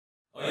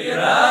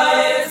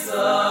Okay,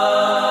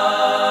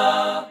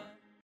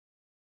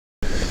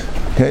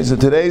 so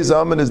today's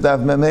amud is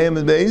Daf Mem Hey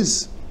Amud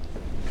Beis.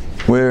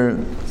 We're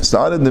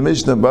started the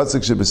Mishnah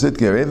Batzak Shebesit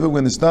Gereva. We're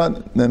going to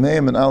start Mem Hey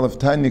and Aleph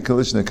Tanya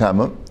Kalishna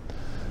Kama.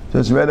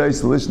 Just read out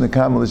Lishna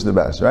Kama Lishna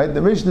Bas. Right?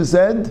 The Mishnah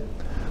said,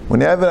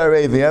 when you have an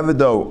areva, you have a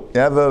dough, you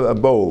have a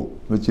bowl,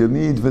 which you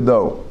need for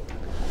dough,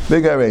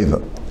 big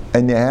areva,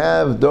 and you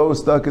have dough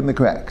stuck in the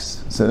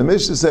cracks. So the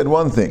Mishnah said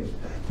one thing: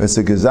 if it's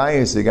a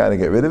kazayas, you got to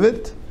get rid of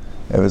it.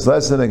 If it's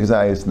less than a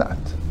kazayas, not.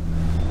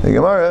 The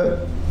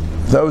Gemara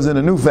throws in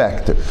a new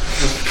factor.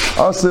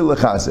 Asli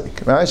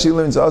l'chazik. Rashi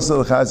learns asli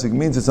l'chazik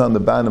means it's on the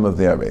bottom of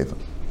the areva.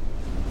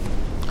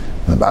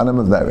 The bottom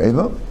of the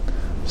areva.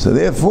 So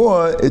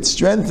therefore, it's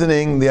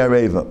strengthening the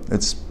areva.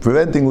 It's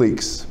preventing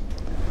leaks.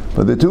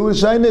 But the two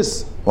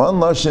Lashonos, one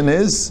Lashon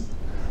is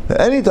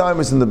that any time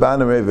it's in the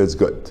bottom areva, it's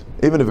good,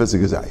 even if it's a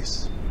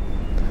gazayis,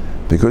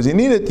 because you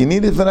need it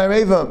for the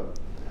areva.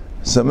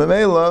 So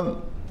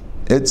memela,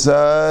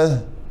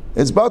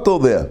 it's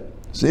bottled there.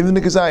 So even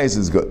the gazayis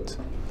is good.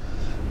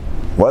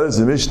 What does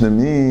the Mishnah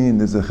mean?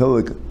 There's a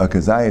chilik a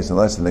kazayis and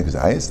less than a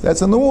kazayis.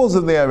 That's on the walls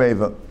of the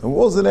areva. The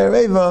walls of the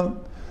areva.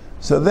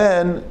 So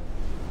then,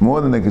 more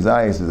than the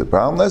kazayis is a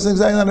problem. Less than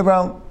kazayis is not a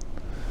problem.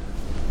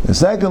 The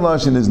second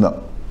lashon is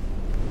no.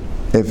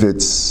 If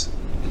it's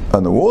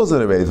on the walls of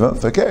the areva,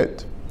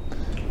 fakert,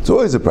 it's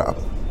always a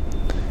problem.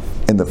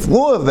 In the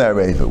floor of the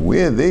areva,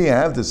 where they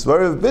have the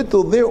svar of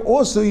bittul, there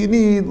also you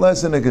need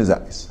less than a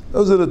kazayis.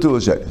 Those are the two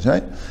lashonos,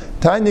 right?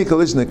 Tanya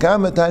kalishna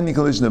kama, tanya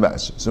kalishna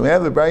basha. So we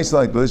have a brayso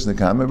like kalishna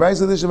kama,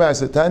 brayso kalishna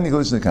basha, tanya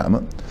kalishna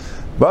kama.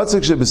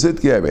 Batzak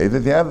shebesit gereva.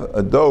 If you have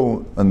a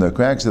dough on the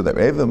cracks of the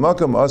areva,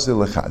 makam asir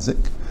lechazik,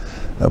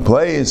 a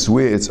place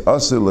where it's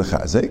asir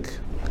lechazik,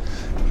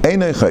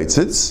 einay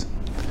chaitzitz.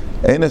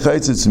 Einay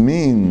chaitzitz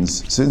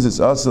means, since it's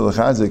asir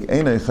lechazik,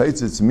 einay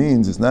chaitzitz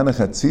means it's not a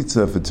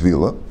chatzitza for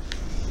tvila,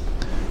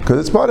 because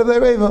it's part of the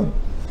areva.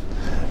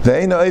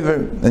 Ve'eina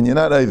over, and you're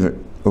not over.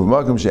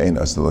 U'makam she'ein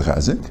asir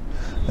lechazik.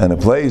 And a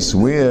place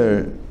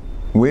where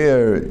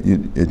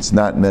it's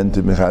not meant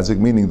to be chazik,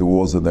 meaning the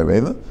walls of the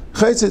areva,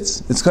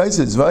 chaitzitz, it's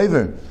chaitzitz,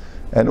 v'ayver.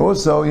 And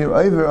also you're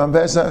over on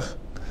Pesach.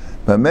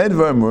 B'med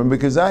v'amur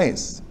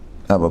b'kazayis.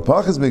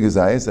 Avapachas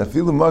b'kazayis,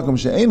 afilu makam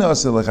she'ein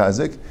asir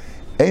lechazik,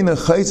 eina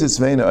chaitzitz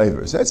ve'eina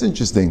ayver. So that's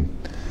interesting.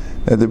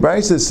 That the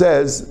Brisa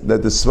says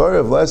that the svar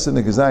of less than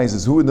the kazayis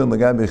is hu'udun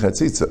l'gabi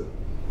chatzitza.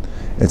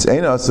 It's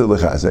eina asir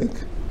lechazik.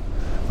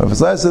 But if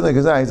it's less than the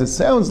kazayis, it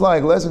sounds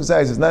like less than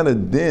kazayis is not a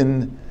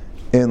din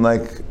in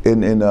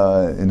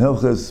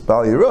Hilchas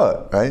Bal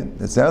Yirah, right?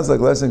 It sounds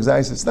like less than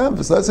kazayis. It's not. If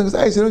it's less than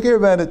kazayis, you don't care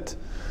about it.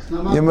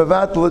 You're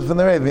mevatel it from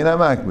the reva. You're not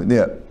makbid.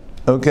 Yeah.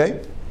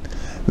 Okay.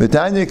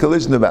 V'tanya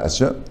kalishna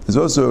basha. There's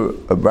also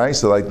a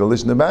brayso like the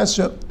lishna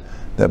basha.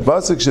 That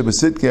batzak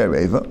shebesit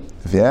gereva.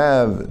 If you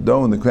have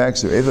dough in the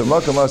cracks of reva,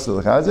 makam asir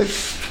lechazik.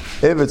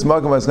 If it's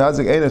makam asir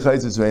lechazik, eina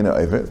chaitzitz ve'eina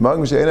ayver. If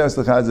makam she'eina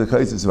asir lechazik,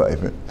 chaitzitz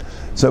ve'ayver.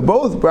 So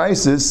both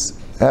braysos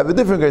have a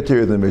different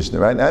criteria than the Mishnah,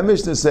 right? Our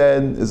Mishnah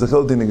said is a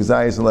chiluk in the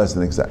gazayis and less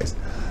than the gazayis.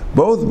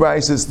 Both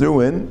braysos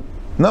threw in,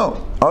 no,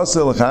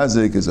 asir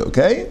lechazik is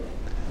okay,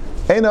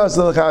 ein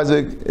asir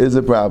lechazik is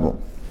a problem.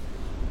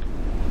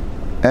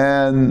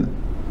 And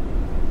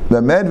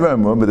the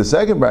medvarmur, but the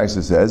second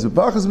brayso says,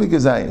 v'pachas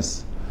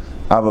b'gazayis.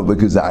 Ava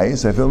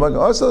b'gazayis, I feel like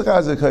asir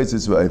lechazik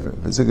chaitzitz v'ayver.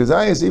 If it's a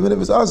gazayis, even if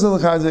it's asir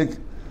lechazik,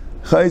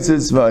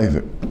 chaitzitz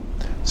v'ayver.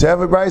 So you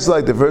have a brayso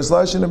like the first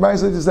lashon, a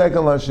brayso like the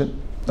second lashon.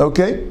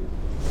 Okay?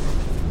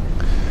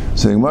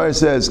 So the Gemara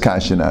says,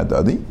 kashin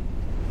adadi.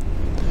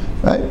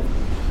 Right?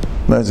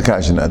 There's a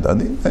kashin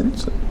adadi. Right?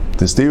 So,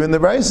 to steer in the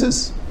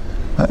braysos.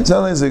 Right?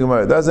 Sometimes the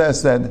Gemara does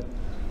ask that.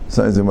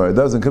 Sometimes the Gemara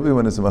doesn't. Could be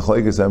when it's a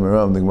machlekes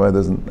amiram, the Gemara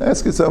doesn't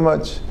ask it so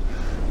much.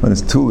 When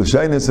it's two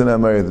l'shainis in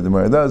Amari, the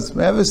Gemara does.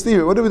 We have a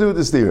steer. What do we do with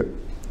the steer?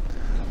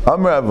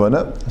 Amar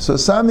avona. So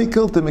sami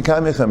kilta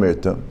mikami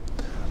chamirta.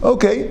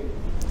 Okay,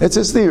 it's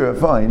a steer,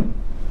 fine.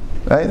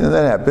 Right? And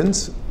that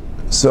happens.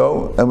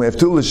 So, and we have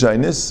two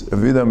l'shainis,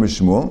 Avida and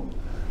Mishmuel.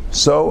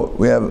 So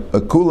we have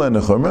a kula and a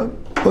chumrah.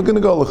 We're going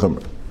to go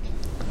l'chumrah.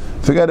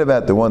 Forget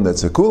about the one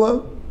that's a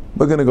kula.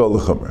 We're going to go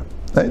l'chumrah.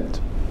 Right?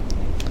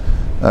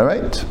 All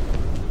right.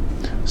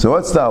 So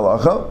what's the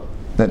halacha?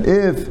 That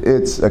if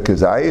it's a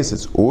kazayis,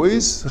 it's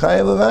always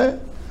chayav l'vayah.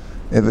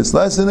 If it's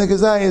less than a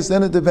kazayis,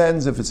 then it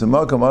depends. If it's a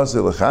makam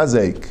asir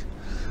l'chazik,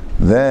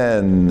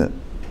 then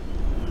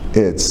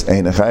it's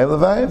ein a chayav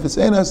l'vayah. If it's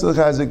ein asir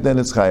l'chazik, then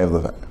it's chayav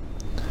l'vayah.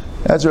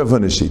 That's Rav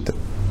Huna's shita.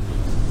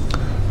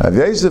 Rav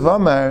Yosef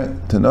Amar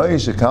Tanoi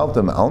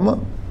Shekaltam Alma.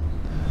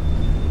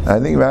 I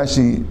think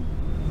Rashi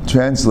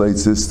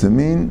translates this to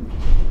mean,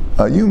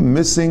 are you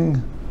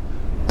missing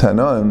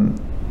Tanoim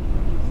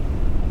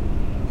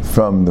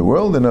from the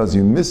world? And are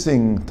you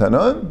missing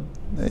Tanoim?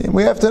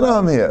 We have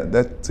Tanoim here.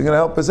 That's going to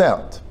help us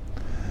out.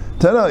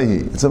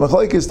 Tanoi, it's a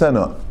machlekes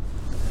Tanoim.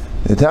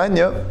 The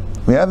Tanya,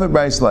 we have a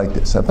brayso like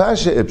this.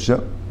 Hapasha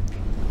Ipsha.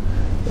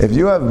 If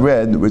you have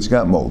bread which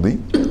got moldy,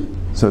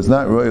 so it's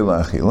not royal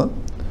achila,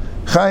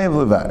 chayiv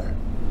levar.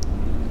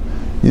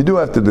 you do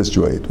have to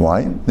destroy it.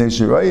 Why?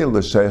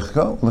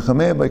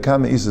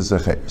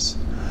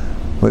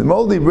 With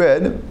moldy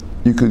bread,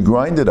 you could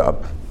grind it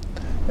up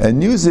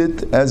and use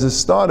it as a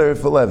starter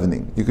for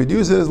leavening. You could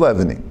use it as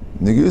leavening.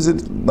 You could use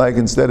it like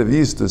instead of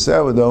yeast or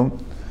sourdough.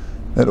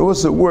 It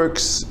also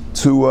works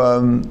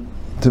to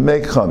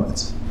make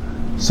chametz.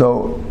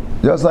 So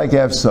just like you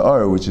have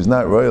sa'ar, which is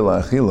not royal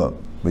achila,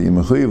 but you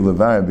mechuyev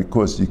levar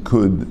because you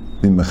could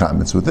be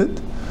mechametz with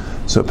it.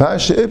 So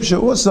pasha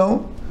ibsha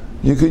also,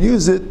 you could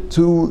use it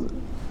to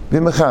be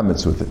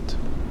mechametz with it.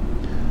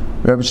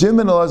 Rabbi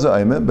Shimon Elazar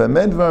Aimer,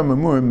 b'medvar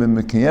memurim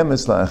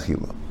b'mekiyemes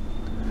la'achila.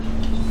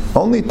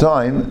 Only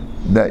time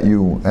that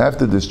you have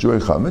to destroy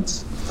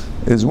chametz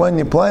is when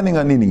you're planning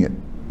on eating it.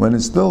 When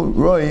it's still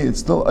roy, it's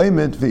still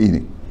aimed for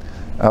eating.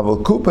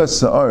 Aval kupas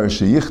sa'ar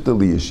sheyichta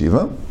li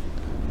yeshiva,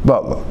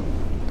 batla.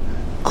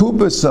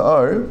 Kupas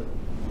sa'ar,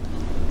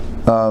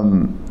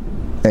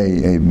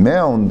 a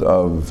mound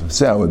of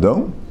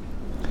sourdough,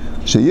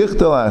 sheyichta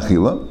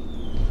la'achila,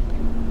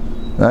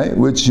 right?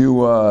 Which you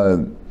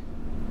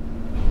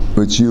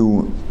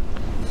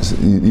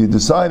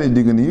decided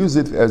you're going to use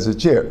it as a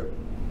chair.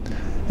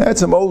 That's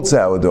some old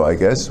sourdough, I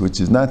guess, which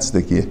is not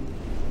sticky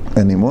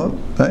anymore,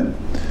 right?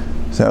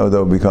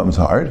 Sourdough becomes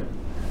hard,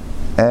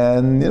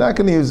 and you're not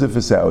going to use it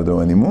for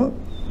sourdough anymore.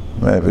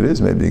 Whatever it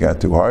is, maybe you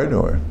got too hard,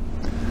 or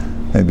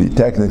maybe you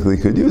technically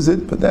could use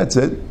it, but that's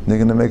it. They're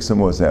going to make some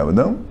more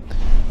sourdough.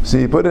 So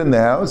you put it in the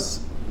house,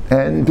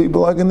 and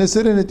people are going to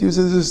sit in it, use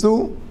it as a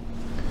stool.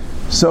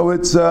 So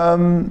it's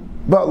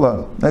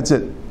butler. That's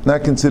it.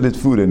 Not considered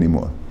food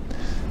anymore.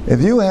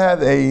 If you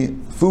have a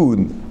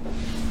food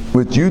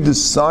which you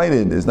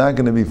decided is not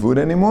going to be food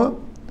anymore,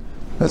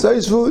 that's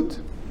ice food.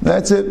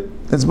 That's it.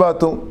 It's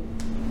batal.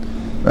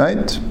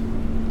 Right?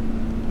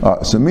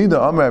 So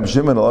Mida Amar Rabbi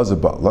Shimon Elazar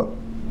Butler.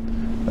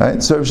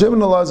 Right? So Rabbi Shimon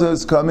Elazar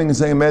is coming and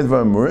saying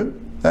Medvar Murim.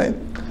 Right?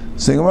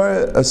 So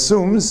Gemara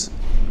assumes,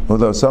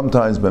 although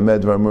sometimes by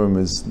Medvar Murim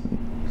is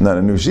not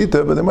a new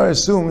shita, but the Gemara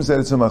assumes that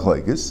it's a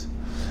machlekes.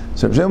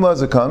 So Rabbi Shimon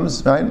Elazar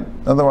comes, right?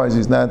 Otherwise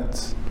he's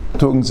not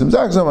talking to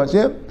Zach so much,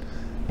 yeah?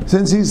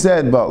 Since he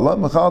said Butler,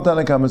 Machal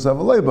Tanakam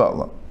Esav Loi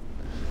Butler.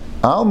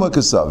 Alma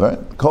Kasavar,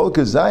 Kol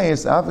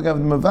Kazayis, Afagav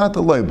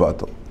Mavata Loi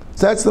Batal.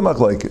 So that's the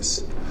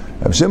machlekes.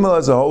 Rabbi Shimon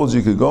Elazar holds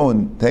you could go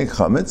and take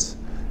chametz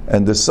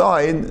and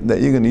decide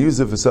that you're going to use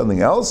it for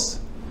something else,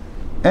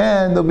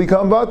 and it'll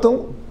become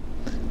batal.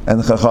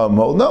 And Chacham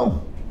hold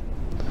no.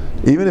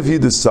 Even if you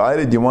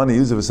decided you want to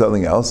use it for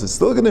something else, it's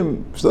still going to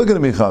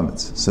be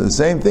chametz. So the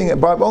same thing,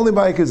 but only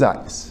by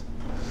kazayis.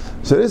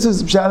 So this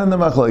is pshat in the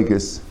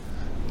machlekes.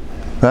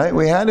 Right?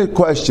 We had a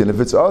question: if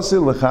it's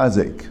asil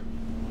lechazik,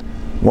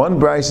 one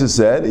brisa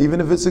said even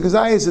if it's a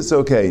kazayis, it's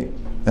okay.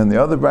 And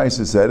the other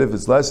brisa said if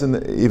it's less than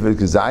if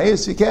it's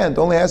kazayis, you can't. It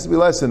only has to be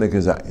less than a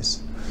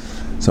kazayis.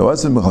 So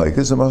what's the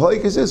machlekes? The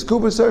machlekes is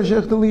kuba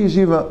Sorscher li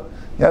yeshiva.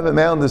 You have a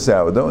mound of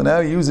sourdough, and now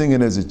you're using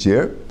it as a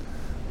chair.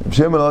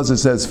 Shimon also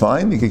says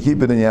fine, you can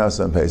keep it in your house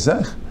on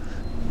Pesach.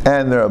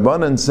 And the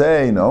Rabbanan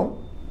say no,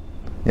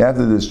 you have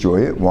to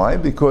destroy it. Why?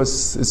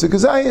 Because it's a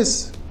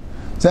kazayis.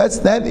 So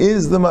that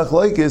is the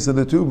machlekes of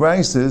the two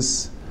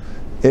brises.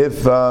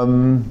 If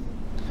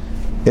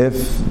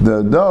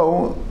the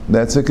dough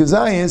that's a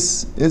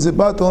kazayis is it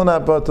batal or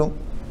not batal?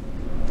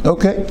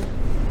 Okay,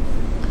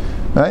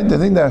 right? I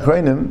think the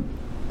Aharon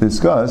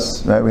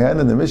discuss. Right, we had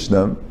in the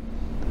Mishnah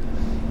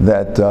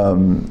that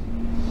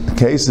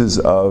cases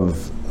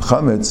of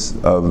chametz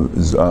of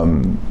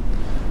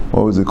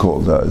what was it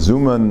called?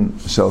 Zuman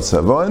shel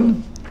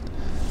savon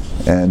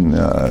and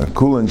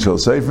kulan shel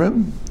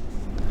seifrim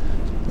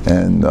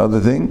and other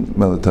thing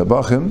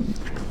melatabachim.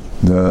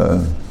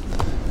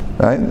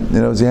 Right?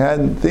 You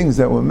had things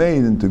that were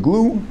made into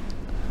glue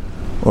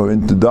or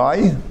into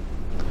dye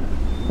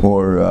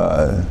or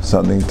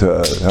something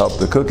to help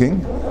the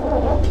cooking,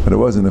 but it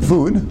wasn't a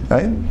food,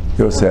 right?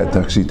 You also had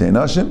takshitei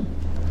nashim.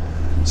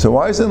 So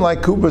why isn't it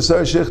like kuba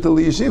Sorscher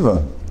li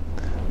yeshiva?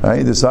 Right?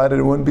 He decided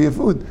it wouldn't be a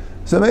food.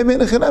 So maybe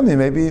in a chinami,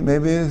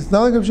 maybe it's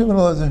not like Rabbi Shimon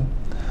Elazar.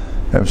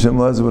 Rabbi Shimon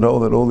Elazar would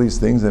hold that all these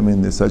things,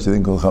 there's such a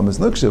thing called chametz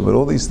nuksha, but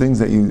all these things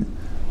that you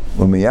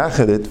will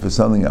miyachad it for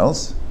something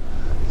else.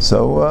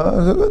 So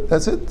good,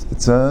 that's it.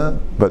 It's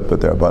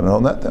but they're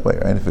hold not that way,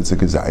 right? If it's a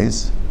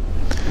kazayis.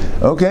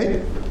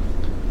 Okay.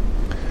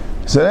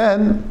 So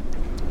then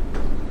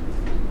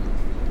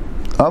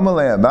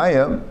Amalei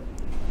Abaya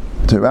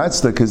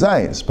Teratzta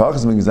kazayis.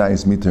 Pachas min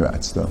kazayis mi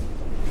teratzta.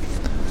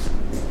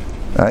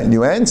 Right? And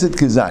you answered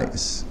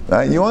kazayis.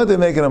 Right? You wanted to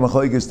make it a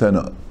machlokes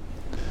tana.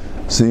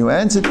 So you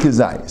answered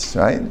kazayis,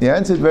 right? You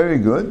answered very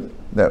good.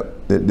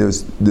 That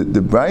there's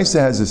the brisa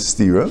has a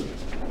stira.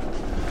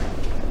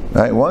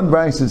 Right? One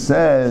brisa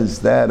says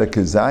that a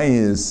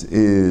kazayis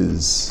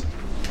is.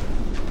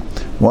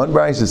 One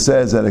brisa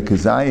says that a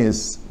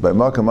kazayis by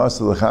makam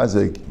asal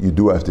lechazik you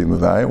do have to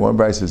mavai. One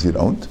brisa says you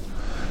don't.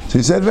 So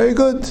he said very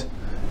good.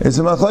 It's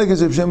a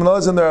machlekes Rabbi Shimon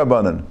Elazar and the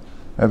Rabbanan.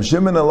 Rabbi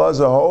Shimon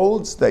Elazar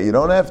holds that you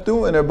don't have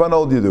to, and Rabbanan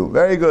hold you do.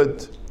 Very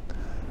good.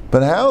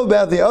 But how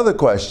about the other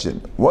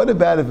question? What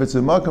about if it's a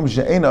makam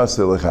she'ein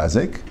asal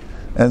lechazik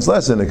and it's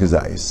less than a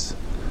kazayis?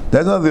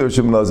 That's not the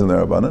Shimon Lazar and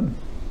the Rabbanan.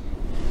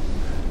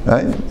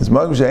 Right? It's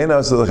Makom She'ein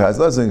Asur L'Chazek,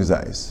 less than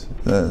Kazayis.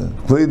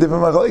 Completely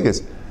different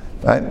machlokes.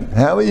 Right?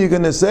 How are you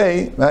going to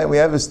say, right, we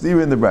have a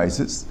steer in the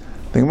Brises.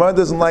 The Gemara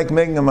doesn't like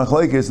making a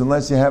machlokes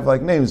unless you have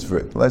like names for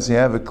it, unless you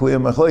have a clear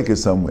machlokes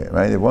somewhere,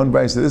 right? If one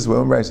Brise this way,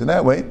 one Brise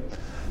that way,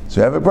 so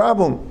you have a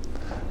problem.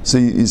 So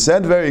you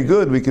said very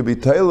good, we could be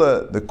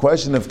Taylor the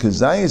question of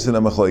Kazayis in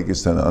a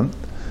machlokes Tanan,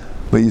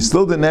 but you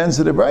still didn't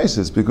answer the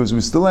Brises, because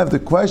we still have the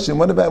question,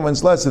 what about when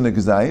it's less than the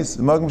Kazayis?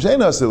 Makom She'ein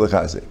Asur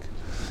L'Chazek.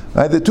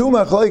 Right, the two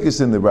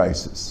machlokes in the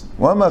Brises.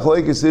 One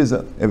machlokes is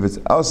if it's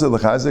Asur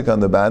L'Chazek on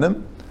the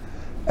bottom,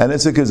 and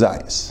it's a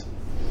Kazayis.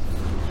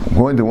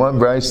 According to one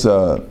Brise,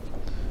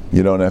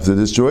 you don't have to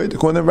destroy it.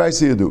 According to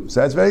Brise, you do. So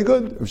that's very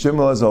good. If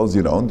Shimon Lazar holds,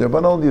 you don't. If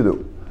holds, you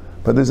do.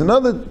 But there's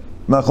another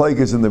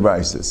machlokes in the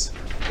Brises.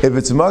 If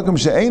it's Makom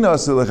She'ein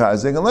Asur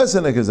L'Chazek, unless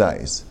in a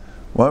Kazayis,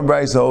 one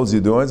Brise holds, you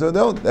do, and so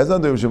don't. That's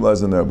not the Shimon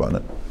Lazar and the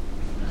Rabbanan.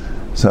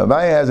 So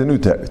Abaye has a new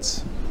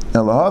teretz.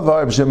 And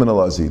Lahavar B'Shimon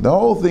Alazi. The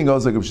whole thing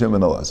goes like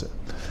B'Shimon Alazi.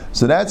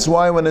 So that's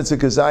why when it's a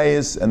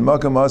Kazayis and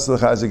Makom Asur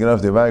L'Chazek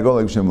enough, the Abaye go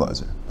like B'Shimon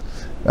Alazi.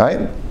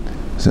 Right?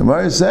 So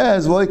Mari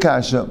says, V'lei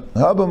kasha,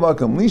 haba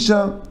makam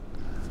lisha,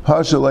 ha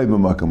shalei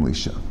b'makam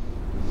lisha.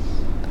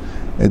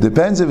 It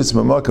depends if it's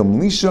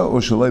b'makam lisha or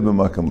shalei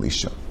b'makam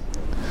lisha.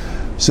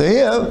 So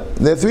here,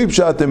 there are three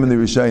pshatim in the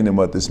Rishonim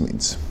what this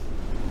means.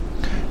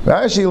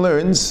 Rashi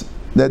learns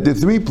that there are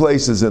three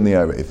places in the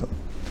Areva.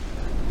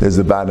 There's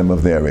the bottom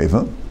of the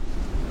Areva.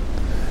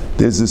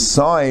 There's the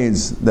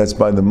sides that's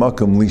by the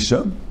makam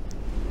lisha,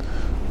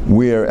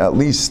 where at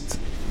least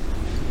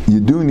you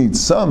do need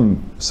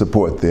some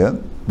support there,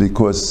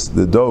 because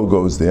the dough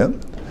goes there.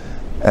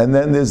 And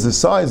then there's the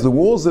sides, the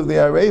walls of the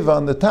Areva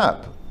on the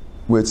top,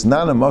 where it's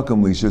not a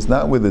makam lisha, it's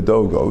not where the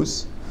dough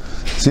goes.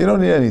 So you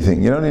don't need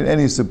anything, you don't need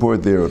any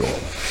support there at all.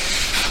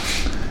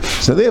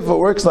 So therefore it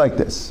works like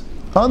this.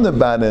 On the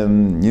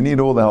bottom, you need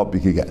all the help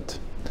you can get.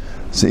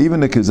 So even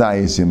the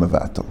Kazayis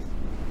Yimavato.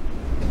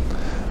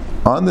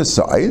 On the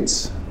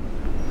sides,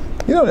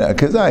 you don't know,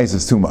 Kazayis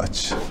is too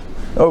much.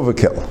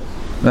 Overkill.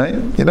 Right?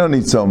 You don't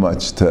need so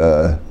much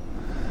to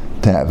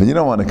have it. You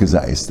don't want a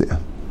Kazayis there.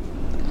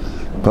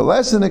 But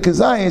less than a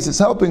Kazayis, it's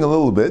helping a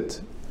little bit,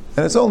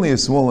 and it's only a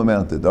small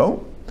amount of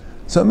dough.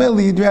 So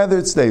mainly you'd rather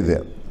it stay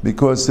there,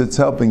 because it's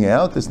helping you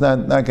out, it's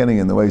not getting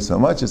in the way so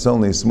much, it's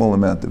only a small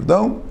amount of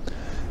dough,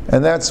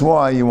 and that's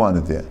why you want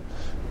it there.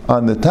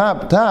 On the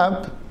top,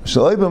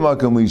 Shalei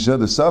b'makam lisha,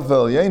 the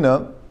Safel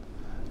Yena,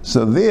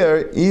 so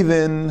there,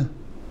 even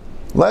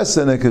less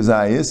than a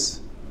Kazayis,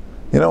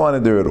 you don't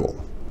want to do it all.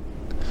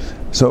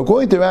 So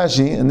according to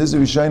Rashi, and this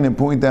is Rishonim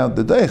point out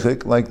the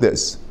Deichik like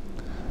this: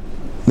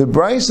 the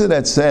Brisa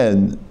that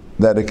said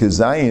that a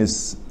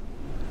Kazayis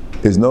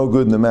is no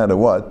good no matter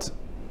what,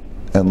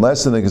 and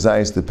less than a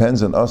Kazayis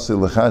depends on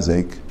Asur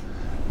L'Chazek,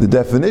 the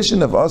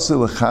definition of Asur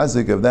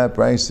L'Chazek of that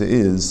Brisa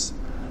is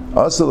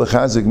Asur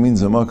L'Chazek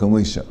means a Makam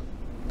Lisha.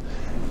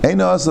 Ein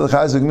Asur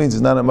L'Chazek means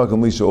it's not a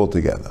Makam Lisha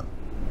altogether.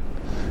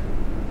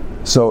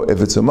 So if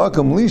it's a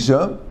Makam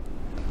Lisha,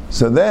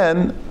 so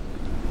then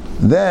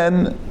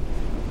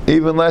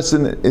even less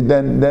than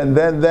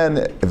then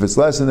if it's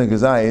less than a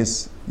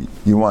Kazayis,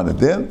 you want it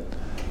there.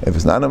 If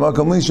it's not a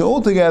Makam Lisha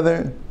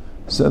altogether,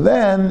 so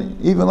then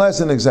even less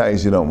than a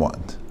Kazayis you don't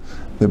want.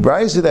 The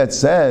Brisa that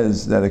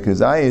says that a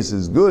Kazayis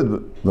is good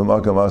but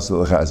Makam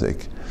Asur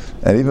L'Chazek,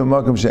 and even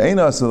Makam She'ein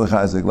Asur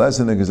L'Chazek, less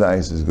than a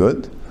Kazayis is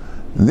good.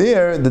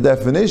 There, the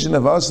definition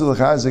of Asur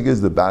L'Chazek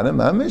is the bottom,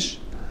 Amish,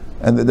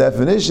 and the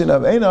definition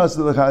of Ein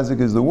Asur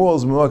L'Chazek is the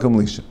walls, Makam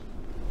Lisha.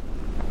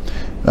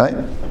 Right?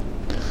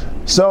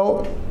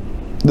 So,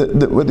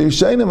 what the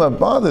Rishonim are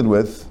bothered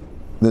with,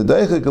 the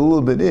Deichik a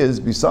little bit is,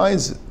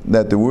 besides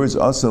that the words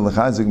Asur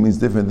L'Chazek means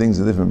different things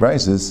in different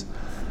Brises,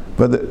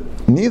 but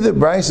neither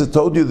Brisa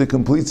told you the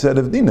complete set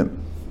of dinim.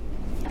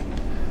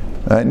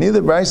 Right?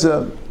 Neither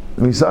Brisa,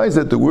 besides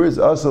that the words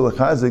Asur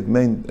L'Chazek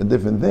mean a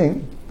different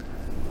thing,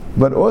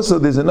 but also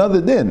there's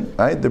another din.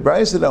 Right? The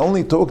Brisa that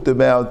only talked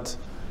about,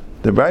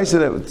 the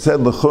Brisa that said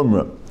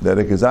L'Chumra, that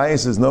a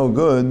Kazayis is no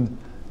good,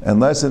 and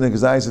less than a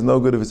Kazayis is no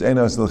good if it's Ein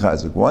Asur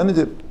L'Chazek, wanted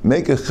to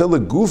make a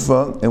Chiluk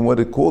Gufa in what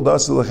it called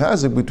Asur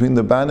L'Chazek between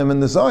the bottom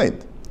and the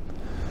side.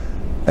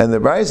 And the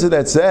Brisa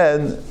that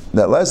said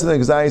that less than a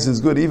Kazayis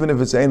is good even if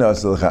it's Ein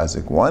Asur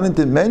L'Chazek, wanted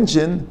to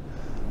mention,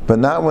 but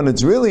not when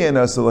it's really Ein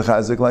Asur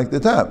L'Chazek like the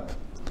top.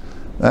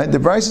 Right? The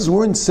Brises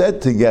weren't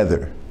said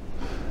together.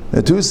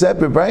 The two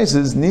separate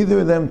Brises,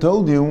 neither of them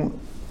told you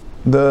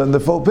the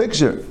full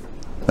picture.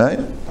 Right?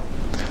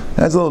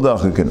 That's a little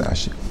dachik in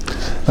Rashi.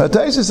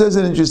 Taisa says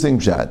an interesting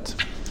pshat.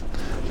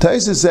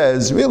 Taisa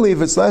says, really,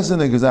 if it's less than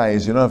a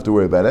Kazayis, you don't have to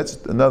worry about it. That's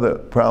another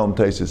problem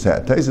Taisa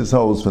had. Taisa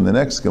holds from the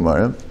next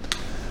Gemara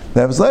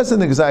that if it's less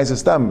than a Kazayis,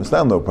 it's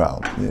not no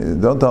problem.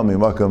 Don't tell me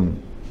Makam,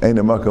 ain't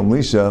a Makam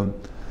Lisha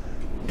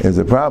is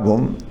a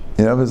problem.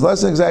 If it's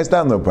less than a Kazayis, it's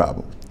not no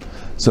problem.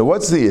 So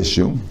what's the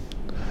issue?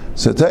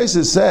 So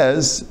Taisa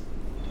says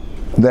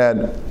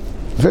that,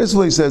 first of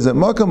all, he says that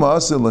Makam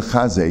Asur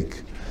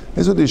L'Chazek,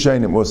 this is what the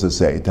Rishonim also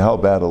say, to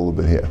help out a little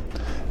bit here.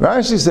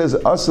 Rashi says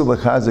Asur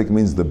L'Chazek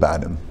means the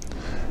bottom.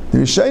 The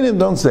Rishonim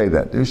don't say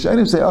that. The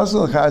Rishonim say,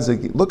 Asal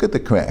Chazik, look at the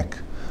crack.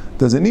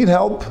 Does it need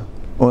help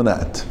or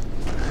not?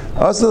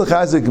 Asal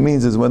Chazik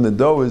means is when the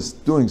dough is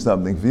doing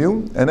something for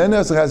you, and then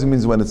Asal Chazik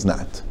means when it's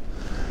not.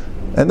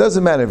 And it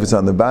doesn't matter if it's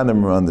on the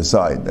bottom or on the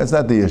side. That's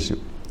not the issue.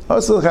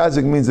 Asal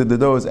Chazik means that the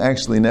dough is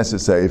actually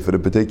necessary for the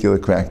particular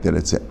crack that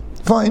it's in.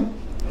 Fine.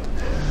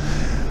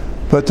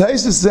 But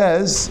Taisa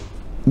says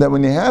that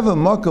when you have a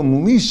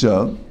makam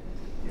lisha,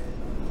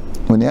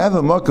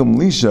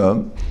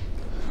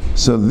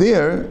 so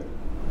there,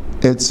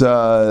 it's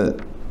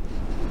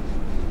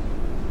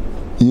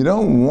you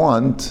don't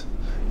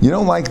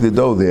like the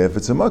dough there. If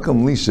it's a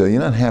makam lisha,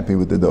 you're not happy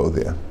with the dough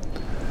there,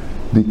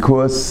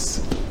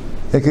 because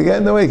it could get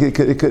in the way. It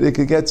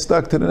could get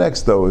stuck to the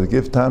next dough, or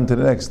give time to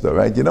the next dough,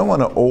 right? You don't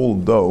want an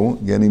old dough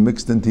getting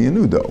mixed into your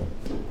new dough.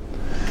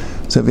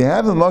 So if you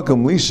have a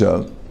makam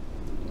lisha,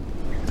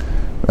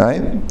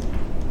 right?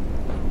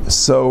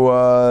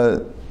 So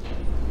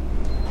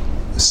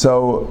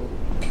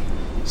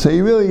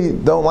you really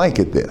don't like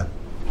it there,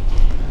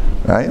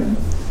 right?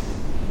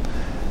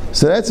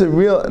 So that's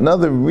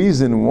another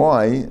reason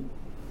why,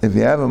 if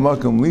you have a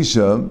makam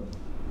lisha,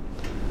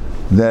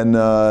 then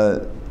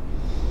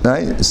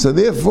right. So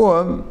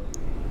therefore,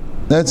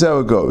 that's how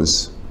it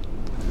goes.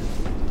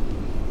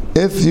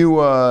 If you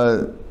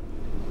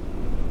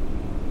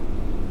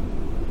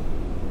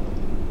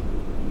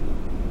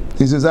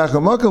he says,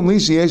 "Achamakam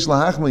lishi yesh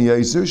lahachma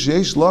yaisur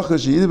sheyesh lacha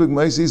sheyidibik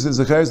ma'isi says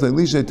zacharis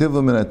le'lisha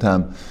tivla min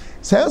atam."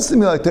 Sounds to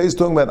me like he's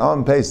talking about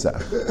on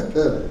Pesach.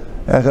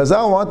 And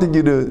Chazal wanted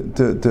you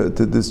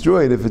to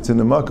destroy it if it's in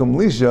the makam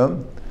lisha,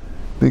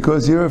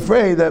 because you're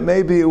afraid that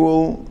maybe it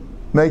will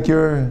make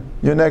your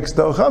next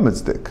dough chametz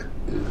stick.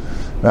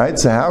 Right?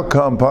 So how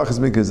come pachas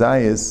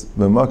mikazayis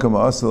b'makam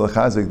asal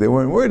chazik they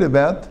weren't worried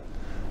about?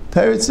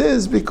 Teretz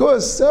is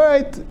because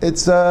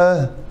it's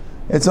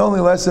only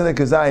less than a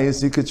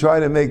kazayis. You could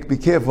try to be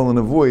careful and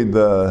avoid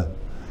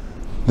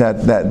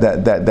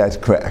that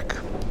crack.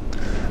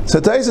 So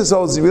Taisus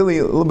holds really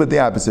a little bit the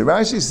opposite.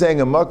 Rashi is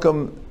saying a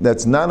makam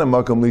that's not a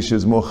makam lisha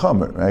is more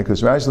chamer, right?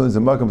 Because Rashi learns a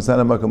makam that's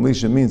not a makam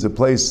lisha means a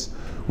place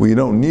where you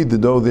don't need the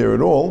dough there at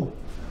all.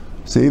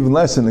 So even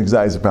less than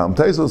kazayis is a problem.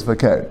 Taisus is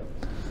fakir.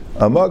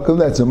 A makam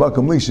that's a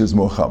makam lisha is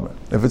more chamer.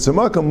 If it's a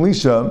makam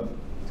lisha,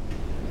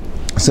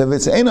 so if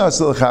it's ein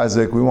asal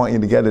chazik, we want you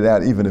to get it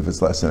out even if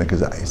it's less than a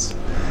kazayis.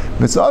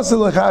 If it's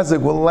asal chazik,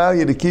 we'll allow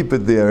you to keep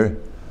it there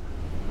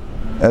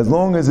as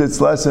long as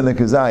it's less than a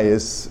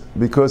kazayis,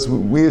 because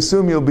we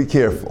assume you'll be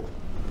careful.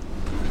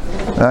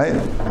 Right?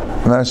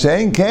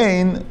 Mashain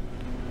Kain,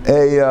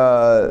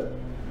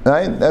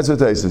 right? That's what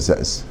Taisa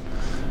says.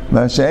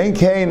 Mashain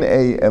Kain,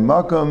 a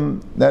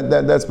makam,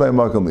 that's by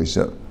makam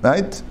lisha.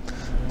 Right?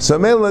 So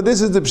Mela, this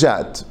is the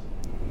pshat.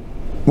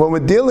 When we're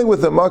dealing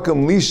with a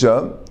makam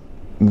lisha,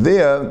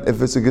 there,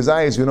 if it's a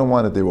kazayis, we don't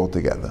want it there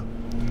altogether.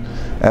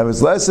 And if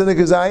it's less than a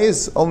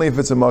kazayis, only if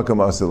it's a makam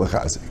asil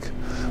chazik.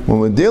 When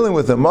we're dealing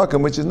with a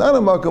makam which is not a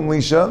makam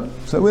lisha,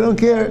 so we don't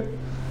care.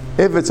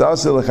 If it's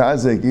asil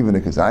chazik, even a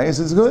kazayis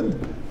is good.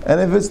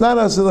 And if it's not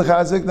asil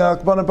chazik, then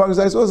akban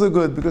pakazayis is also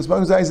good, because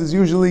pakazayis is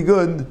usually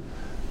good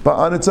but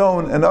on its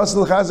own, and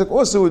asil chazik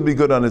also would be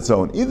good on its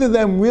own. Either of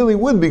them really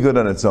would be good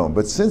on its own,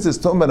 but since it's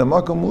talking about a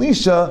makam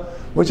lisha,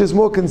 which is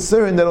more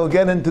concerned that it'll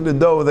get into the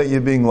dough that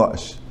you're being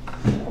lush.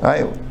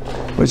 Right?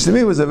 Which to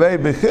me was a very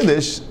big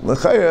chiddush.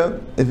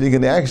 L'chayra, if you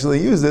can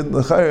actually use it,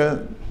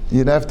 l'chayra,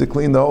 you'd have to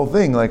clean the whole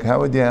thing. Like, how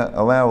would you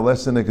allow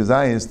less than a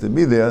kazayis to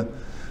be there,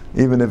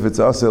 even if it's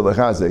asel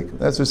lechazik?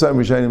 That's what some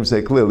Rishonim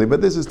say clearly,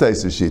 but this is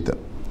Taisa's shita.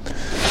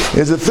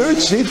 There's a third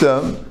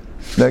shita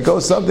that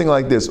goes something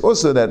like this.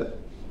 Also that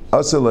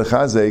asel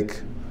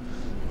lechazik,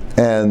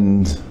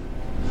 and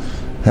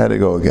how to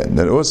go again?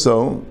 That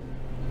also,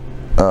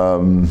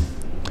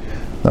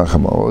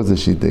 what was the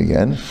shita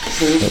again?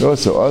 That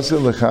also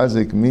asel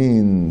lechazik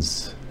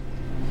means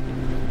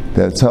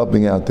that it's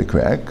helping out the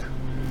crack.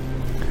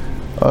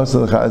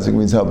 Also, the chazik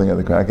means helping out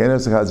the crack. And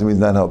also, chazik means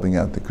not helping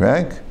out the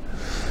crack.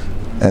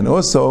 And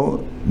also,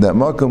 that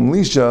makam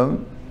lisha,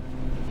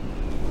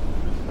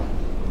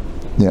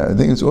 I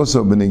think it's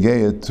also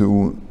benegeya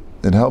to,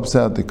 it helps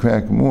out the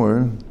crack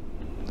more.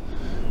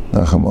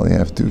 Nachamal, you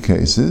have two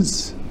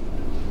cases.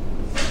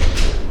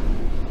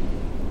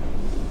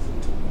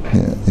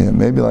 Yeah,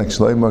 maybe like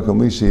shlei makam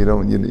lisha,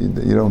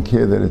 you don't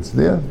care that it's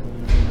there.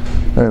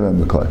 I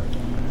remember, Clay.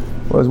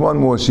 Well, there's one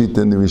more sheet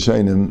in the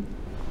Rishonim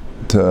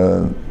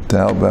to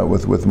help out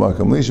with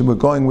makam lisha, but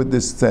going with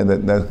this saying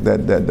that the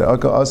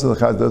asal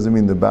chazik doesn't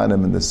mean the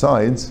bottom and the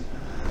sides.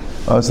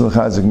 Asal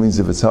chazik means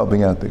if it's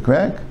helping out the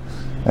crack,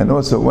 and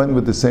also went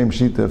with the same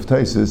sheet of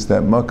Taisus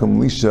that makam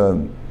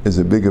lisha is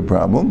a bigger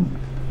problem.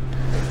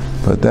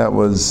 But that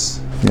was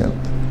no.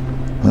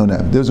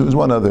 There's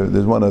one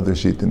other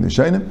sheet in the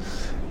Shainim,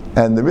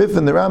 and the Rif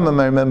and the Rambam.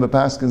 I remember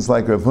Paskins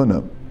like Rav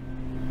Huna.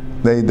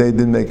 They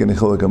didn't make any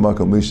chiluk of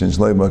makam lisha and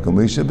shlei makam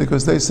lisha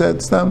because they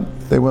said stam.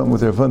 They went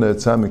with Rav Huna.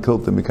 It's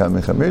samikilta mikam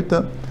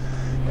mechamirta,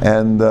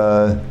 and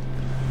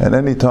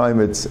anytime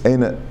it's a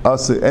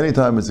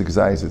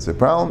kazayis, it's a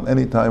problem.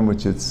 Anytime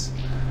which it's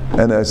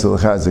an asal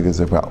chazik is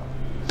a problem.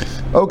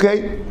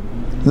 Okay.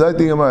 Like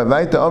the Gemara,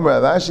 Vaita Amar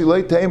Avashi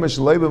Loi Teima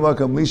Shalei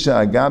B'Makam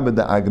Lisha Agaba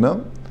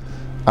Da'agna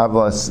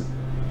Avlas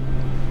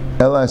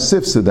Ela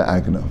Sifsa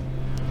Da'agna.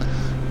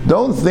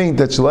 Don't think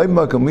that Shalei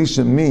B'Makam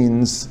Lisha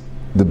means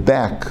the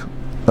back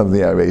of the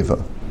Areva.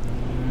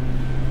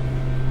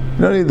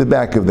 You don't need the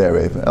back of the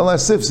Areva. Ela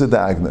Sifsa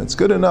Da'agna. It's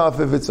good enough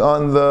if it's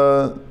on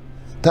the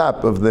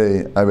top of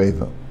the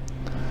Areva.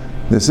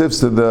 The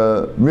sifsa,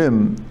 the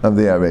rim of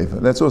the Areva.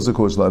 That's also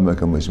called Shalei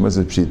B'Makam Lisha. What's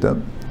the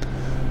Pshita?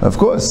 Of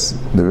course,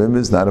 the rim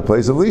is not a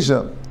place of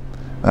lisha.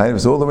 Right? If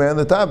it's all the way on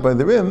the top by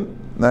the rim,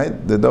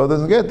 right, the dough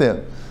doesn't get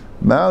there.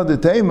 Mao de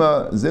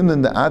tema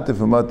zimnin the atif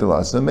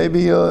amatilasa.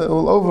 Maybe it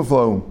will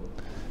overflow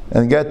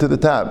and get to the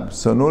top.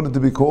 So in order to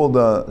be called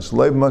a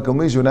Shalei B'Makam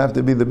Lisha, it would have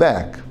to be the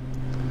back,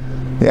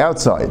 the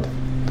outside.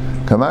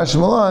 Kamash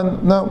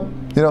Malan, no,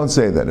 you don't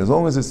say that. As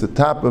long as it's the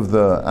top of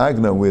the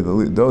agna where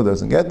the dough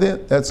doesn't get there,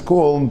 that's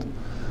called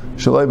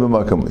Shalei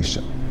B'Makam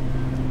Lisha.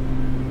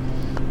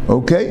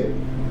 Okay.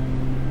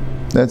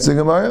 That's the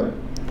Gemara.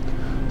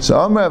 So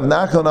Amar Rav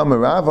Nachman Amar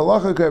Rav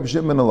Halacha Rav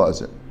Shimon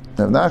Elazar.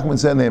 Rav Nachman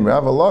said name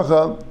Rav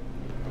Halacha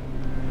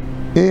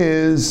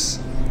is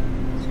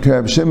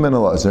Rav Shimon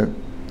Elazar,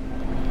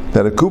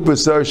 that a kupa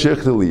sar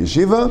shechta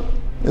yeshiva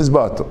is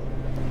batal.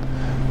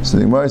 So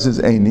the Gemara says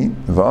Eini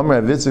v'Amar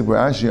Rav Yitzchak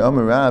Barashi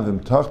Amar Rav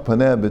Imtach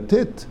Paneh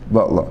Betit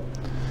Batla.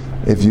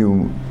 If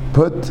you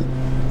put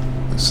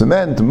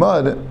cement,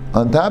 mud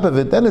on top of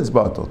it, then it's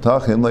batal.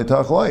 Tachim le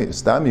tachloi.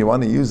 Stam, you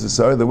want to use the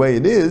sar the way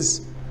it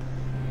is,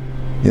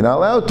 you're not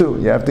allowed to.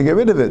 You have to get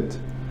rid of it.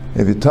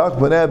 If you talk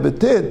Paneh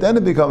Betit, then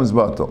it becomes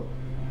batal.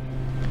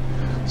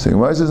 So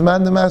Gemara says,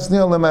 Man the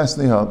masniha le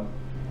masniha.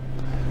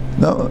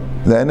 No,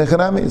 the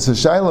enechanami. It's a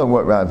shaila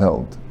what Rav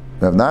held.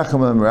 Rav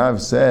Nachman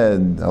Rav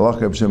said,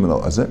 Halacha Rav Shimon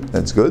Elazar.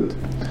 That's good.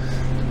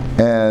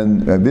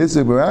 And Rabbi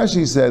Yitzchak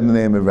Barashi said in the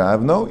name of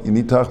Rav, no, you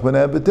need talk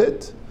Paneh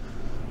Betit.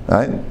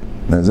 Right?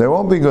 And they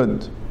won't be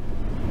good.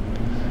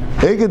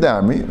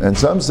 Egadami, and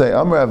some say,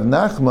 Amar Rav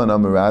Nachman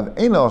Amar Rav,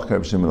 Ein Halacha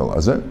Rav Shimon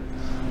Elazar.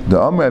 The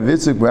Amar Rav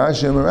Yitzchak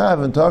Barashi Amar Rav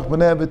and talk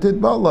Paneh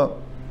Betit Batla.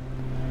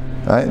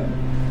 Right?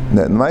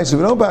 That in Maisa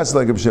we don't pass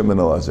like Rav Shimon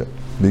Elazar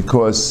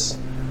because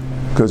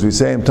we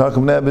say him talk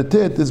Paneh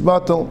Betit is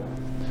batal,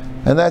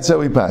 and that's how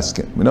we pass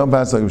it. We don't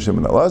pass like Rav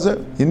Shimon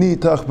Elazar. You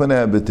need talk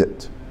Paneh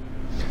Betit.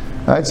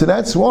 Right? So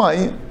that's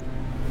why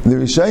the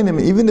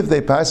Rishonim, even if they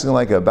pass it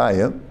like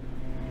Abaye,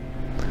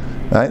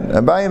 right?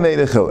 Abaye made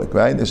a chiluk,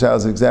 right? The Shal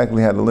is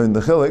exactly how to learn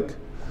the chiluk.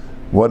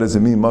 What does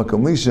it mean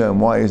Makam Lisha and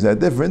why is that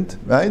different?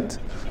 Right?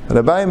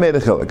 But Abaye made a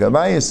chiluk.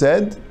 Abaye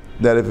said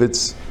that if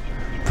it's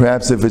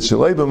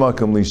Shalei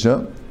B'Makam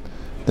Lisha,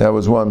 that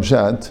was one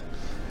shot.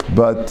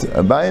 But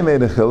Abaye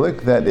made a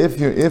chiluk that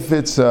if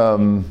it's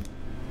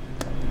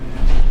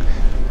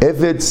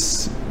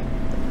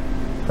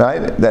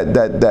right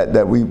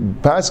that we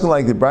pass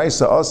like the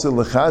Brisa also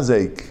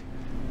lechazek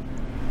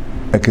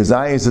a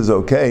kazayis is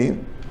okay,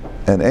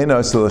 and ein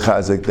also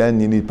lechazek then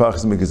you need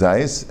pachas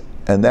mikazayis,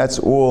 and that's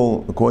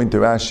all according to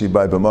Rashi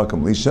by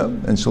B'Makam Lisha,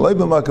 and Shalei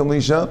B'Makam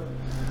Lisha.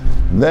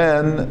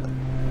 Then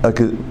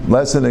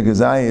less than a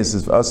gazayis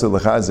is also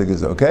lechazik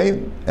is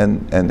okay,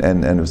 and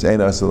it was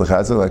ein also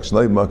lechazik like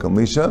Shalei B'Makam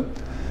Lisha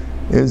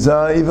is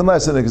even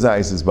less than a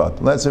gazayis is but.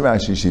 That's what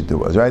Rashi Shita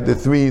was, right? The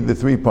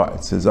three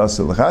parts is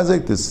also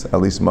lechazik, this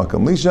at least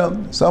Makam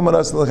Lisha, someone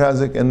also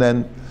lechazik, and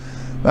then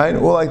right,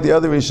 or like the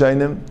other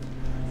Rishonim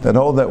that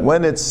hold that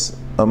when it's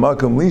a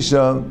Makam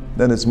Lisha,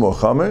 then it's more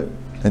chamer,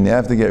 and you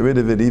have to get rid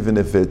of it even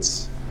if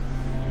it's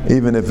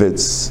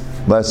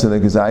less than a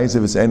gazayis,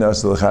 if it's ein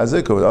asal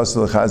chazik, or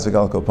asal chazik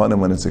al kopanim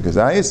when it's a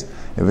gazayis.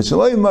 If it's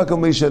shalei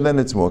Makam Lisha, then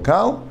it's more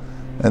kal,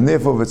 and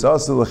therefore if it's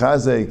asal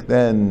chazik,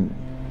 then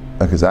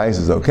a gazayis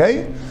is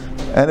okay,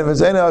 and if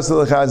it's ein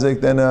asal chazik,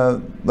 then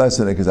less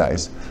than a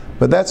gazayis.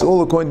 But that's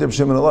all according to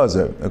Shimon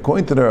Elazar.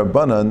 According to the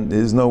Rabbanan, there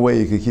is no way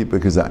you could keep a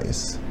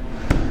gazayis.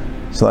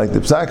 So like the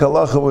Psak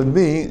Halacha would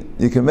be,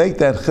 you can make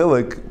that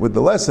chilik with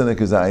the less than a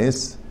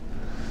kazayis,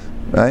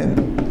 right?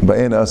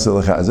 By ein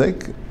asal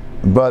chazik.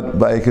 But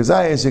by a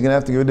kazayis, you're going to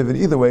have to get rid of it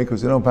either way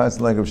because you don't pass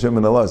it like Rav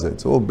Shimon Elazar.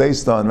 It's all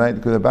based on, right?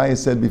 Because Rabbi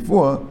said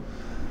before,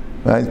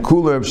 right?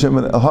 Cooler Rav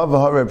Shimon,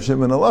 Ahava Rav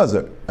Shimon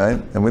Elazar,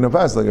 right? And we don't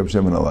pass like Rav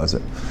Shimon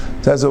Elazar.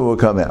 So that's what will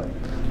come out.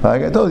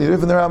 Like I told you,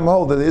 even the Rambam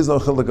hold that there is no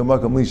chiluk of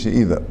Makam Lisha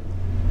either.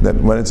 That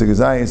when it's a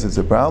gazayis, it's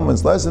a problem. When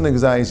it's less than a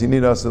gazayis, you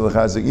need asal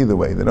chazik either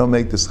way. They don't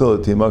make the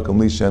schilot to Makam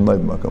Lisha and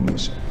Leib Makam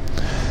Lisha.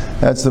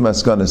 That's the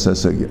maskana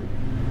sasugya.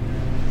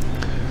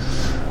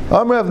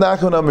 Amr Rav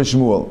Nachman Amr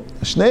Shmuel.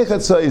 Shnei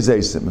chatzai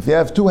zeisim. If you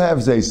have two half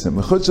zeisim,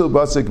 a chutzil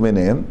basik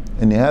bineim,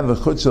 and you have a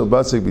chutzil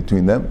basik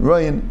between them,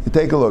 Ryan, you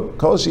take a look.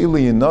 Kol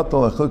she'ili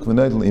yinatal achuk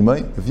v'naytal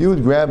imay. If you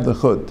would grab the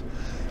chut,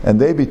 and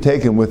they be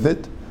taken with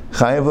it,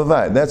 chayav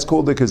levar. That's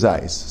called the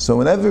kazayis. So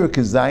whenever a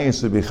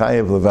kazayis would be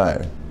chayav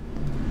levar,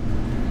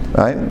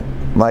 right?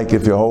 Like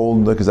if you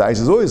hold the kazayis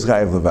is always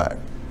chayav levar,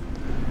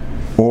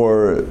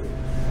 or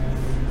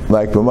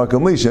like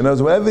b'makam lisha. In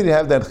other words, whenever you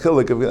have that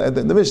chilik of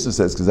the Mishnah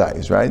says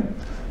kazayis, right?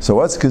 So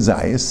what's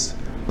kazayis?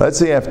 Let's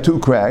say you have two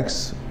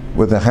cracks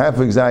with a half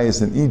of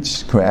kazayis in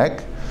each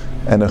crack.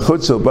 and a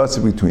chut shel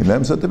basik between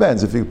them. So it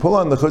depends. If you pull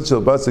on the chut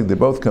shel basik, they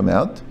both come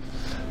out.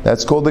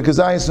 That's called the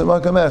kazayis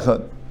makam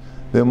echad.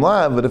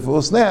 But if it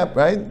will snap,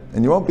 right,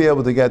 and you won't be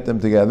able to get them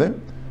together,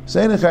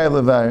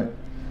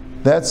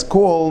 that's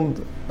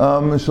called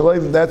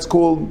that's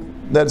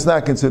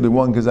not considered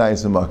one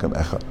kazayis makam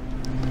echad.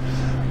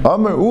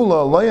 Amar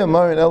ula lo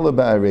yamarin ela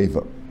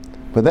ba'areva,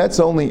 but that's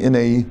only in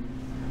a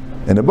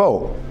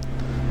bowl.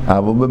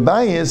 Aval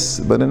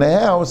b'bayis, but in a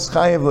house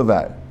chayev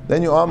levar.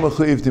 Then you are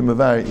mechuyev to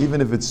mavar,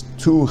 even if it's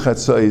 2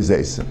 chatzai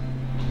zaysim.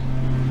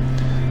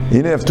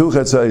 You have 2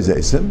 chatzai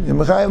zaysim, you're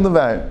mechayev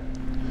levar.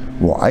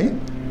 Why?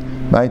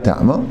 By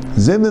tama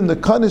zimin the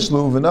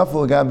kanishlu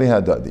v'nafel gabi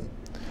hadadi.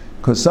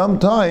 Because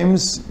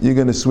sometimes you're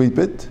going to sweep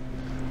it,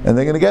 and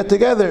they're going to get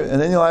together,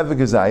 and then you'll have a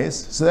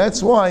kazayis. So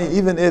that's why,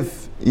 even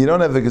if you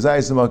don't have a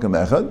kazayis makam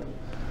echad,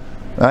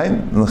 right?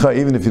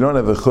 Even if you don't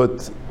have a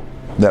chut,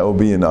 that will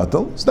be an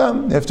atal.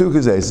 Stam, you have 2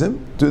 kazaysim,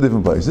 2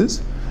 different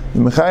places.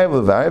 You mechayev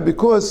levar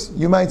because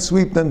you might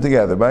sweep them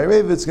together. By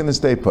Rav, it's going to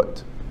stay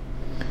put.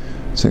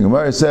 So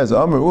Gemara says,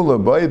 Amar ula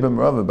boy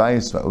b'merav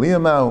bayis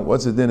v'aliyamau.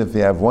 What's the din if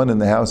you have one in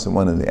the house and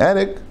one in the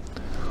attic?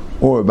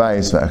 Or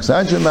bayis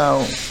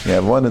v'achsajamau. You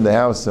have one in the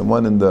house and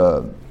one in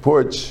the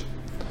porch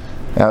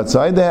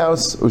outside the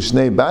house.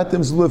 Ushnei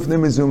batim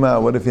zlufnim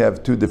izumau. What if you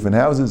have 2 different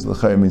houses?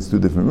 L'chayr means 2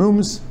 different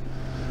rooms.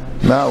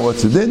 Now,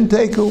 what's the din?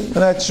 Teku.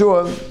 I'm not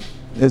sure.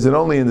 Is it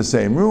only in the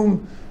same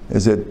room?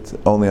 Is it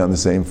only on the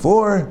same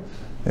floor?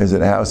 Is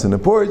it a house and a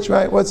porch?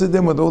 Right? What's the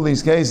din with all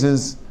these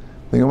cases?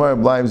 The Gemara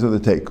blives with a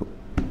teku.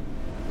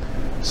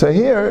 So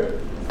here,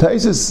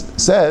 Taisus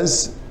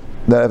says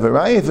that if a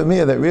raya from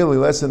here that really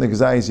less than the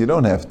kazayis you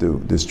don't have to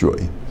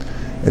destroy.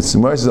 It's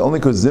only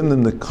because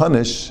zimnim the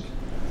kanish,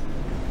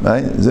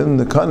 right? Zimnim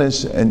the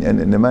kanish, and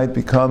it might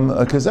become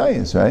a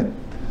kazayis, right?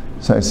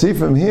 So I see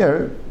from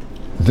here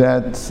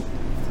that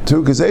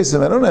 2 kazayis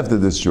I don't have to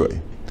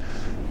destroy,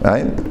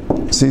 right?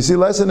 So you see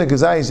less than the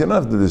kazayis you don't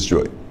have to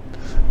destroy.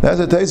 That's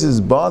why Taisus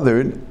is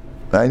bothered,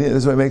 right?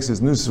 That's why it makes this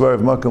new svar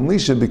of makam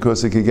lisha,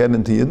 because it could get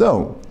into your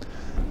dough.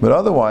 But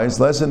otherwise,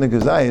 less than the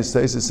kazayis,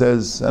 Taisus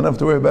says, I don't have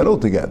to worry about it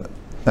altogether.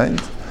 Right?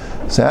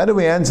 So how do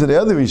we answer the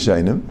other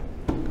Rishayim?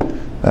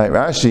 Right,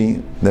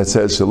 Rashi, that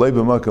says, Shalei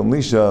b'makam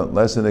lisha,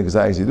 less than the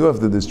kazayis you do have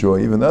to destroy.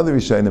 Even the other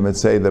Rishayim that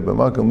say that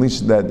b'makam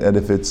lisha, that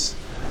if it's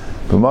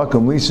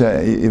b'makam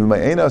lisha, even by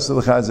einos of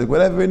the chazik,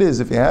 whatever it is,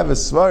 if you have a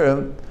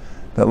svarim,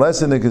 that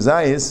less than the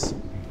kazayis,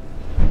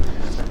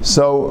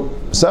 so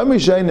some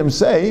Rishayim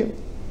say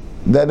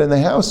that in the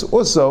house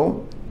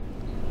also,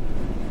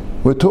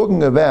 we're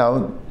talking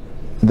about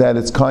that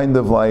it's kind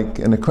of like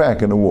in a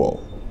crack in a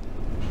wall.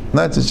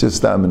 Not just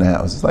stam in the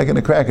house. It's like in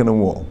a crack in a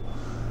wall.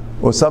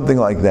 Or something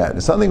like that.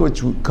 It's something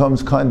which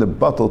comes kind of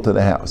bottle to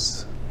the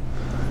house.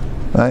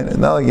 Right? It's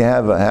not like you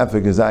have a half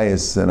a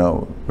gazayas,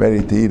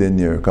 ready to eat in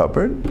your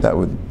cupboard.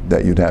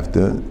 That you'd have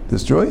to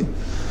destroy.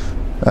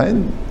 Right?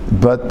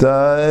 But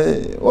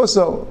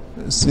also,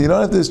 so you don't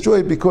have to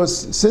destroy it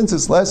because since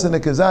it's less than a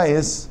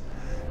gazayas,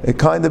 it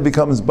kind of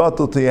becomes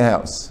bottle to your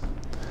house.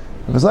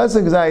 If it's less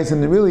than kazayis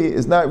and it really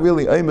is not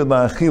really amud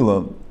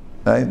la'achila,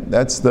 right?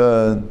 That's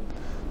the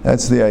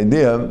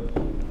idea.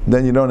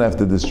 Then you don't have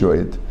to destroy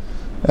it.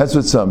 That's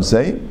what some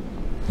say.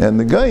 And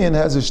the Gayan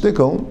has a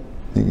shtickle.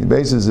 He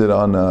bases it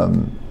on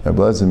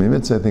Rabbi I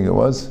think it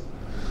was,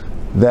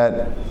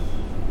 that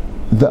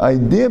the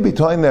idea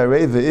behind the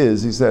areva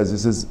is, it says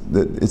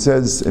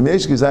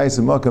Emesh kazayis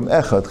makam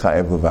echad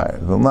chayev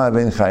levar, v'ma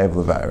vein chayev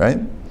levar, right?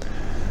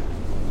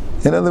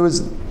 In other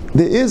words,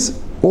 there is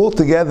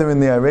altogether in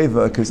the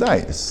areva a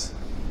kazayis.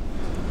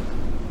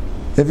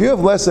 If you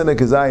have less than a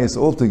kazayis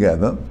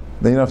altogether,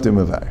 then you don't have to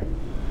mavar.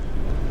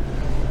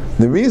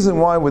 The reason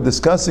why we're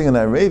discussing an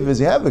areva is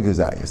you have a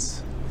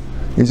kazayis.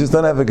 You just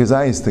don't have a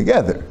kazayis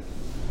together.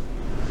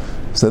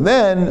 So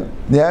then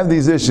you have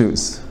these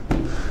issues,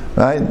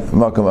 right?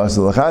 Makam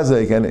asal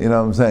chazik, and you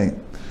know what I'm saying.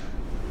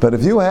 But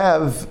if you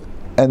have,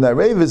 and the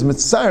areva is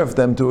mitzaref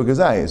them to a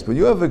kazayis, but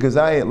you have a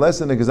kazayis less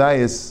than a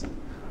kazayis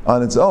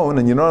on its own,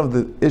 and you don't have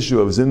the issue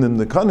of zimnim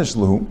the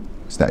kanishlu,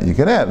 it's that you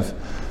can have.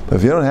 But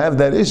if you don't have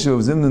that issue of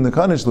zimnim the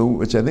kanishlu,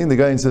 which I think the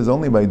guy says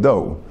only by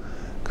dough,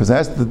 because it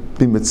has to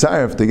be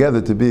mitzaref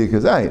together to be a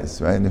kazayis,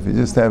 right? And if you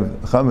just have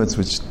chametz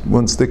which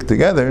won't stick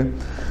together,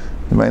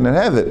 you might not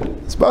have it.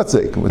 It's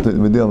batzik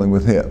we're dealing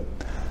with here.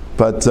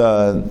 But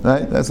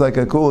right, that's like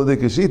a cool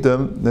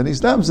dikashita that he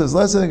stam says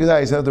less than a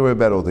kazayis, you have to worry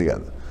about it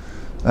altogether.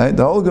 Right?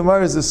 The whole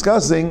Gemara is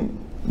discussing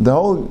the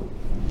whole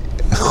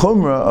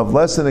chumrah of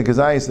less than a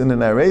kazayis in an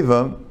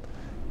areva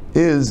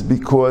is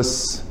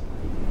because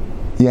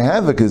you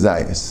have a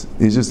kazayis.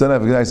 You just don't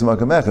have a kazayis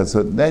makam echad.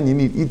 So then you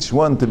need each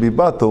one to be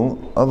batul,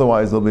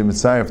 otherwise they'll be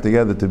mitzaref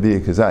together to be a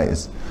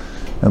kazayis.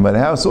 And by the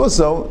house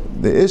also,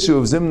 the issue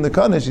of zim the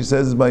kanish, he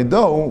says, is by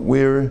dough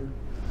where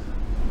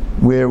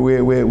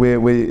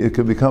it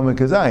could become a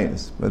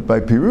kazayis. But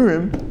by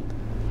pirurim,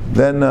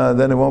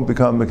 then it won't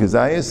become a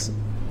kazayis,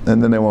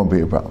 and then there won't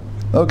be a problem.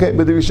 Okay,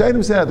 but the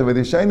Rishayim said that way.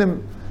 The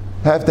Rishayim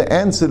have to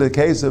answer the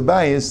case of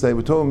bias. They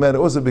were talking about it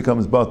also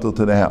becomes batul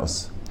to the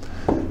house.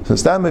 So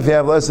stam if you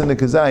have less than the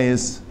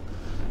kazayis,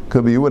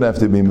 could be you would have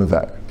to be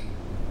mevar.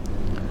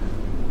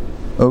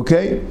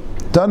 Okay,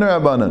 Taner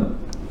Abanan.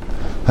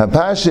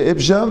 Hapasha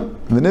ibsha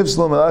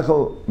v'nifslo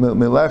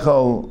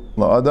melechol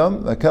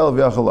la'adam l'kelav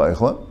yachol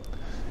la'echla.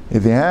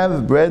 If you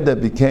have bread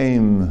that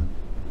became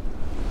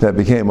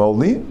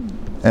moldy,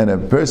 and a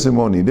person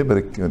won't eat it, but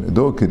a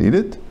dog could eat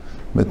it,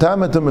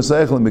 metamatum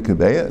masaychlin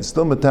b'kabeya, it's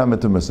still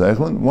metamatum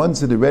masaychlin.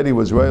 Once it already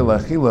was royal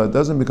achila, it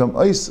doesn't become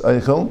ice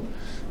eichel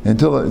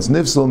until it's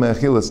nifsel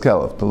me'achilas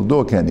kelav, till the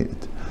dog can't eat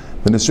it.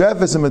 But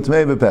nisrafes and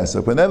metmei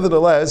b'pesach. But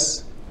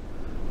nevertheless,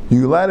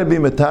 you're allowed to be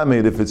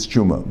metamed if it's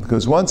truma,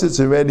 because once it's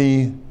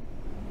already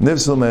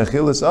nifsel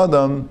me'achilas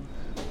adam,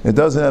 it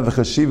doesn't have a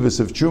chashivas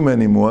of truma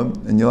anymore,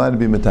 and you're allowed to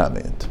be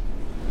metamed.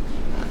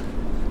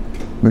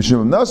 Rav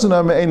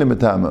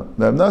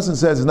Nasan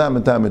says it's not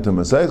metamed to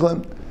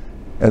masaychlin.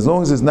 As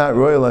long as it's not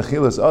royal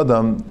achilas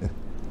adam,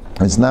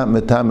 it's not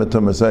metamed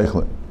to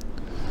masaychlin.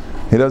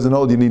 He doesn't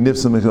hold you need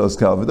nifsel me'achilas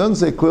kelav. It doesn't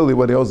say clearly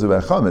what he holds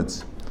about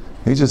chametz.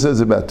 He just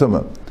says about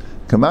tumah.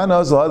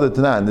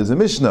 There's a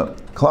Mishnah.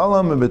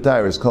 Klalam and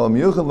B'tairis. Kalam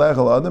yuchad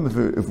lechal adam.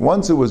 If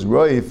once it was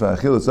roy for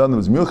achilas adam, it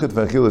was muchad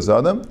for achilas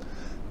adam,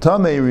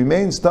 tamei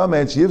remains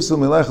tamei yivsul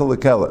milechal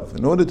lekelev.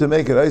 In order to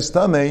make it ice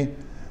tamei,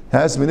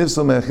 has to be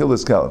nifsal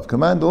me'achilas kelev.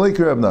 Command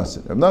dolikir Rav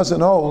Nasan. Rav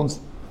Nasan holds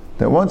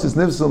that once it's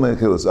nifsal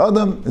me'achilas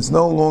adam, it's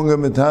no longer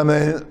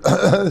metamei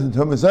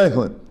to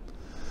mesaychlin.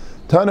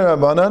 Taner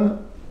Abanan.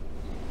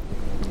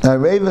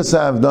 Arevas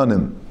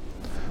avdanim.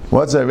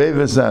 What's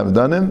arevas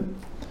avdanim?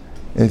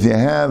 If you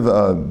have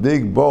a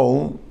big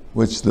bowl,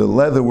 which the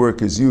leather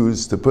workers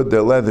use to put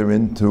their leather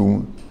in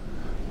to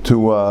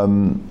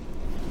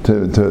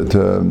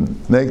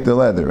make the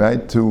leather,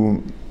 right?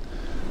 To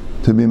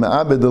be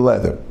ma'abed the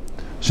leather.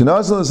 You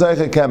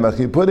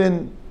put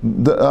in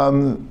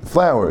the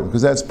flour,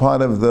 because that's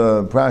part of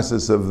the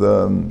process of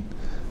the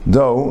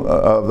dough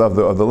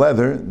of the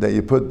leather, that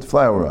you put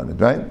flour on it,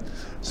 right?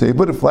 So you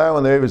put a flour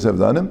on the Arevas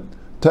Avdanim,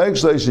 Taig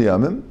Shleish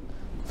Yamim,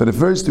 for the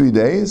first 3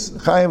 days,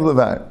 Chayav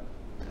Levar.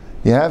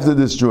 You have to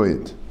destroy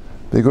it,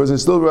 because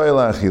it's still royal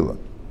achila.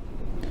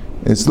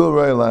 It's still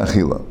royal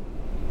achila.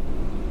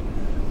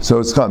 So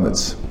it's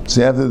chametz.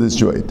 So you have to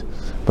destroy it.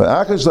 But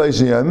akash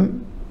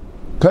leishiyam,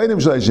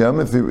 kaidim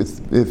shleishiyam,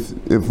 if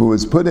it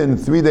was put in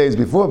 3 days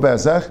before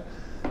Pesach,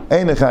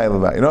 ein echayel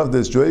levar. You don't have to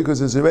destroy it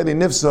because it's already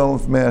nifsal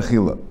from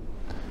achila,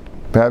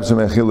 perhaps from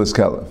achilas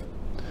kalav.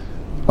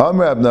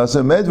 Amr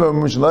Abnasa medvar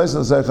mishlayis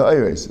l'seicha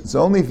ayres. It's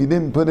only if you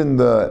didn't put in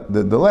the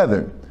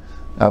leather.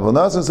 If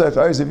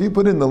you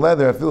put in the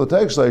leather, I feel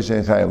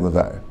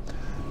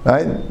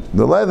right?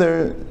 The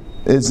leather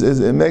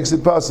it makes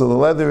it possible. The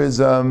leather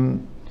is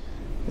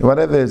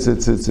whatever it's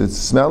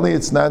smelly.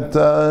 It's not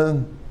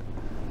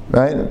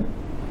right.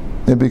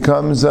 It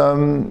becomes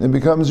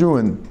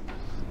ruined.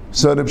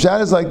 So the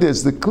pshat is like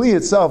this: the kli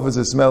itself is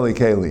a smelly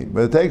keli,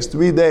 but it takes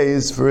 3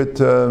 days for it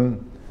to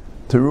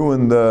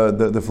ruin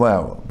the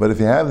flour. But if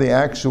you have the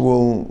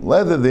actual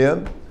leather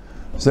there,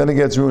 so then it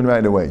gets ruined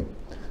right away.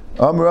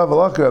 Even if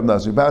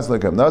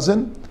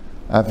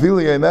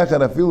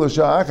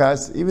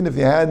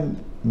you had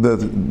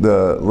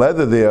the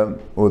leather there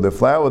or the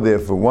flour there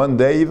for 1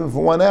 day, even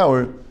for 1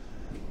 hour,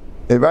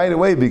 it right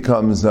away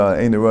becomes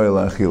ein royal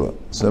achila.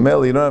 So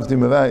mainly you don't have to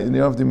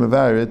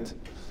mevar it.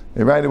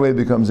 It right away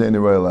becomes ein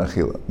royal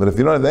achila. But if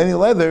you don't have any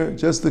leather,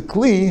 just the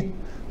kli,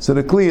 so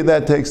the kli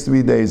that takes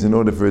 3 days in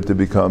order for it to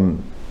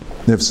become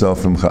nifsal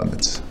from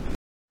chametz.